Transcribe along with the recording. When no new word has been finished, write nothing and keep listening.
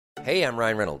Hey, I'm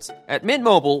Ryan Reynolds. At Mint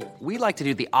Mobile, we like to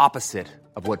do the opposite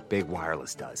of what Big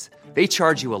Wireless does. They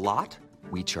charge you a lot,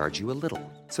 we charge you a little.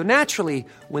 So naturally,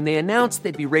 when they announced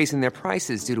they'd be raising their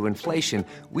prices due to inflation,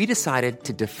 we decided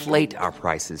to deflate our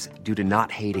prices due to not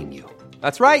hating you.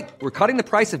 That's right. We're cutting the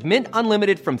price of Mint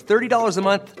Unlimited from $30 a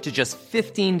month to just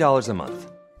 $15 a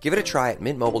month. Give it a try at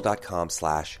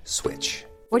mintmobile.com/switch.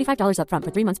 $45 up front for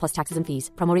 3 months plus taxes and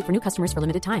fees. Promo rate for new customers for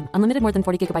limited time. Unlimited more than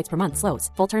 40 gigabytes per month. Slows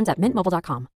full terms at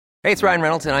mintmobile.com. Hey, it's Ryan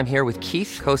Reynolds, and I'm here with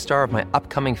Keith, co-star of my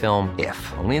upcoming film, If,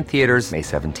 only in theaters May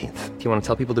 17th. Do you want to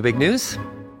tell people the big news?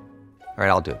 All right,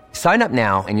 I'll do it. Sign up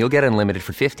now and you'll get unlimited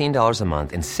for $15 a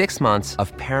month and 6 months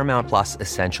of Paramount Plus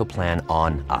Essential Plan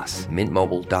on us.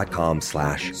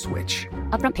 mintmobile.com/switch.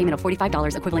 Upfront payment of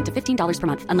 $45 equivalent to $15 per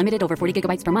month. Unlimited over 40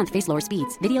 gigabytes per month. Face lower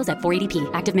speeds. Videos at 480p.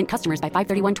 Active Mint customers by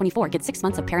 531.24 get 6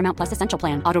 months of Paramount Plus Essential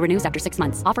Plan. Auto renews after 6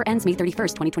 months. Offer ends May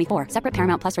 31st, 2024. Separate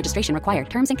Paramount Plus registration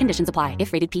required. Terms and conditions apply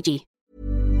if rated PG.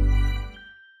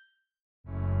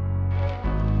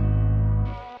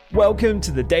 Welcome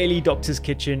to the Daily Doctor's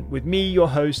Kitchen with me, your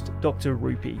host, Dr.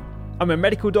 Rupy. I'm a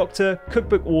medical doctor,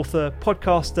 cookbook author,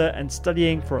 podcaster, and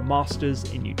studying for a master's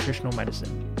in nutritional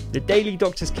medicine. The Daily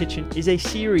Doctor's Kitchen is a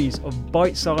series of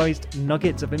bite-sized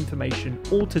nuggets of information,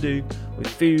 all to do with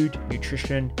food,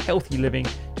 nutrition, healthy living,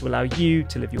 to allow you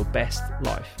to live your best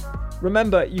life.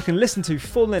 Remember, you can listen to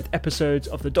full-length episodes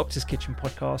of the Doctor's Kitchen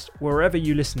podcast wherever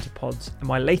you listen to pods, and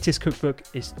my latest cookbook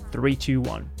is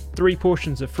 3-2-1. 3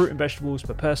 portions of fruit and vegetables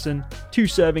per person, 2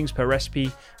 servings per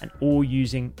recipe, and all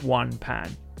using 1 pan.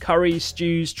 Curries,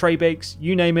 stews, tray bakes,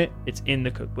 you name it, it's in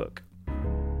the cookbook.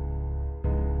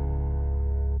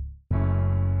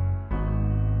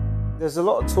 There's a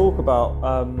lot of talk about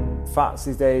fats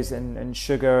these days and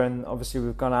sugar, and obviously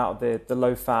we've gone out of the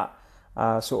low-fat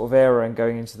sort of era and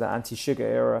going into the anti-sugar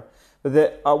era.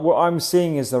 But what I'm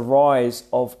seeing is the rise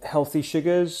of healthy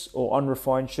sugars or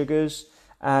unrefined sugars.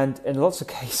 And in lots of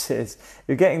cases,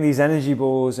 you're getting these energy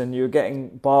balls and you're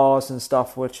getting bars and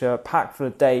stuff which are packed full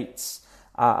of dates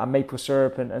and maple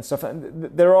syrup and stuff. And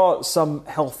there are some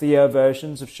healthier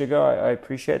versions of sugar. I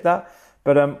appreciate that.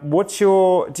 But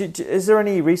is there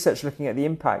any research looking at the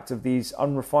impact of these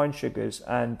unrefined sugars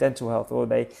and dental health, or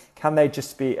can they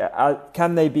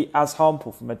be as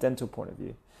harmful from a dental point of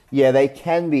view? Yeah, they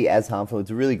can be as harmful. It's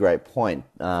a really great point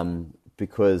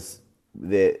because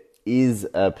there is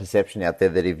a perception out there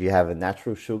that if you have a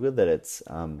natural sugar that it's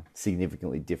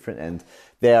significantly different, and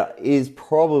there is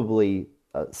probably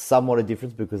somewhat a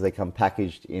difference because they come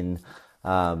packaged in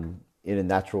a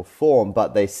natural form,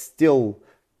 but they still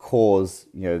cause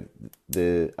the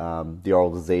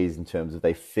oral disease in terms of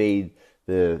they feed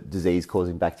the disease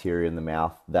causing bacteria in the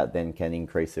mouth that then can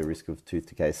increase the risk of tooth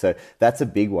decay. So that's a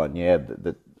big one,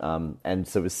 and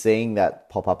so we're seeing that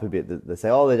pop up a bit. They say,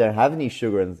 oh, they don't have any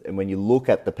sugar, and when you look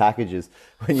at the packages,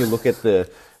 when you look at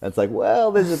it's like,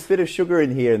 well, there's a bit of sugar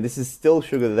in here, and this is still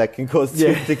sugar that can cause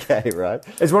tooth decay, right?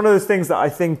 It's one of those things that I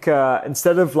think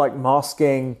instead of like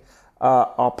masking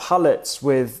our palates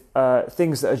with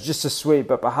things that are just as sweet,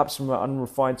 but perhaps from an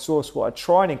unrefined source, what I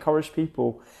try and encourage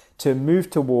people to move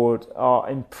toward are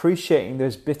appreciating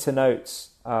those bitter notes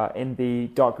in the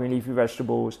dark green leafy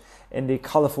vegetables, in the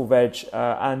colourful veg,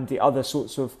 and the other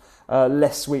sorts of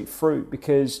less sweet fruit,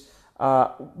 because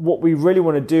what we really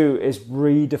want to do is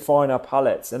redefine our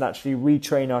palates and actually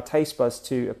retrain our taste buds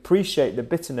to appreciate the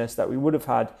bitterness that we would have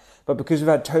had. But because we've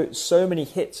had so many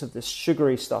hits of this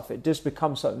sugary stuff, it just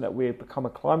becomes something that we've become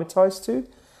acclimatized to.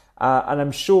 And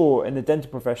I'm sure in the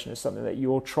dental profession it's something that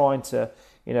you're trying to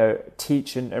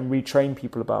teach and retrain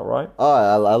people about, right?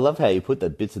 Oh, I love how you put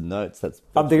that bitter notes. That's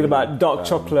I'm thinking about dark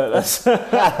chocolate. That's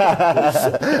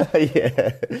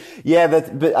yeah.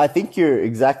 But I think you're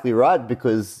exactly right,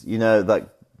 because like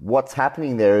what's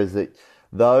happening there is that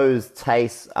those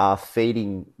tastes are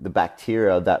feeding the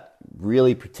bacteria that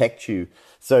really protect you.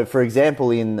 So, for example,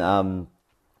 in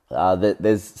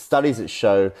there's studies that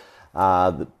show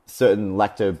that certain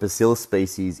lactobacillus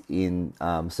species in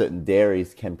certain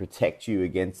dairies can protect you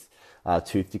against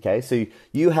tooth decay. So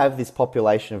you have this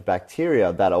population of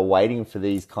bacteria that are waiting for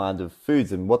these kind of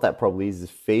foods, and what that probably is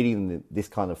feeding this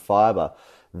kind of fiber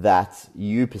that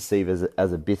you perceive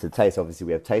as a bitter taste. Obviously,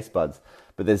 we have taste buds,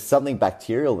 but there's something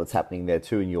bacterial that's happening there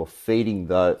too, and you're feeding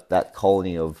that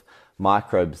colony of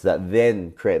microbes that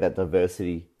then create that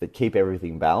diversity that keep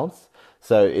everything balanced.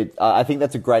 So I think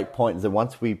that's a great point, is that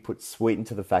once we put sweet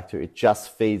into the factor, it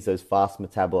just feeds those fast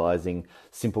metabolizing,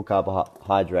 simple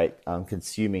carbohydrate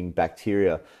consuming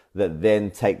bacteria that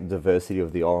then take the diversity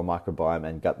of the oral microbiome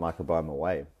and gut microbiome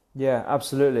away. Yeah,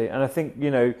 absolutely. And I think,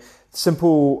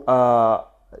 simple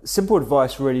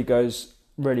advice really goes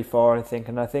really far, I think.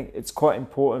 And I think it's quite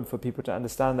important for people to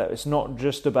understand that it's not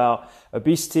just about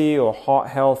obesity or heart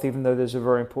health, even though those are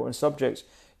very important subjects.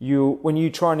 When you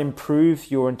try and improve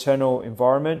your internal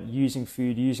environment using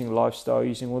food, using lifestyle,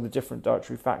 using all the different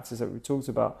dietary factors that we talked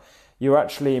about, you're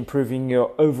actually improving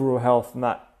your overall health, and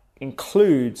that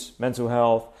includes mental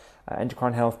health,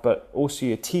 endocrine health, but also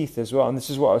your teeth as well. And this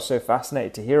is what I was so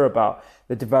fascinated to hear about,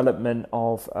 the development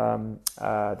of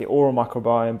the oral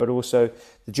microbiome, but also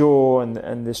the jaw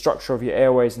and the structure of your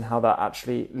airways, and how that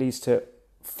actually leads to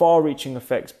far-reaching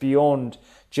effects beyond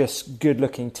just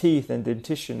good-looking teeth and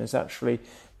dentition. Is actually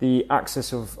the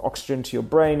access of oxygen to your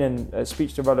brain and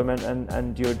speech development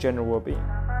and your general well-being.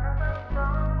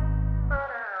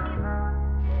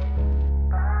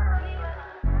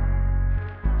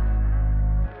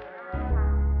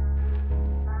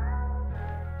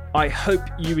 I hope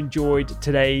you enjoyed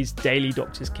today's Daily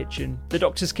Doctor's Kitchen. The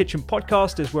Doctor's Kitchen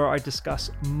podcast is where I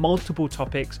discuss multiple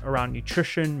topics around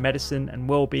nutrition, medicine, and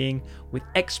well-being with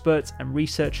experts and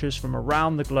researchers from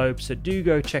around the globe, so do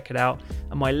go check it out.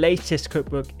 And my latest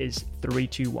cookbook is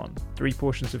 321, 3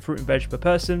 portions of fruit and veg per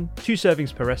person, 2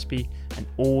 servings per recipe, and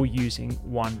all using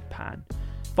 1 pan.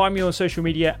 Find me on social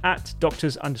media at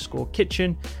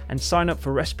doctors_kitchen and sign up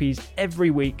for recipes every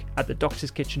week at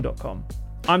thedoctorskitchen.com.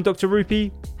 I'm Dr.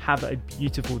 Rupi. Have a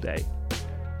beautiful day.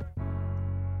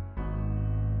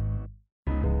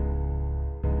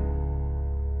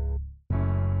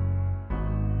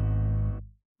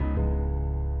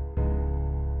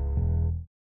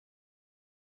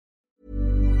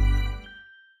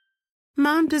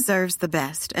 Mom deserves the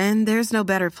best, and there's no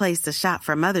better place to shop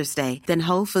for Mother's Day than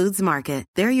Whole Foods Market.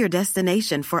 They're your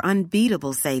destination for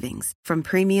unbeatable savings, from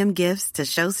premium gifts to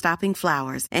show-stopping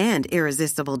flowers and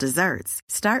irresistible desserts.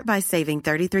 Start by saving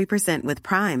 33% with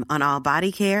Prime on all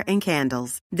body care and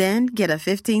candles. Then get a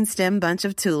 15-stem bunch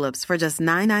of tulips for just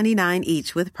 $9.99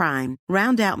 each with Prime.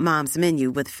 Round out Mom's menu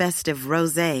with festive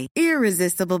rosé,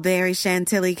 irresistible berry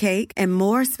chantilly cake, and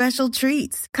more special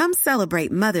treats. Come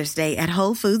celebrate Mother's Day at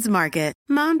Whole Foods Market.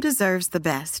 Mom deserves the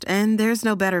best, and there's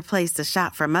no better place to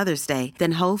shop for Mother's Day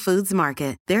than Whole Foods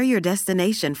Market. They're your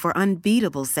destination for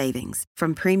unbeatable savings,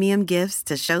 from premium gifts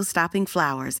to show-stopping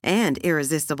flowers and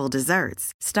irresistible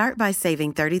desserts. Start by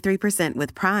saving 33%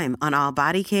 with Prime on all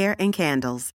body care and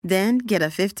candles. Then get a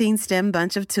 15-stem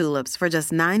bunch of tulips for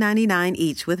just $9.99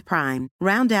 each with Prime.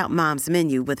 Round out Mom's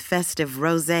menu with festive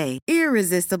rosé,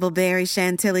 irresistible berry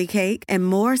chantilly cake, and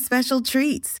more special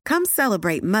treats. Come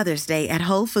celebrate Mother's Day at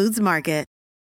Whole Foods Market.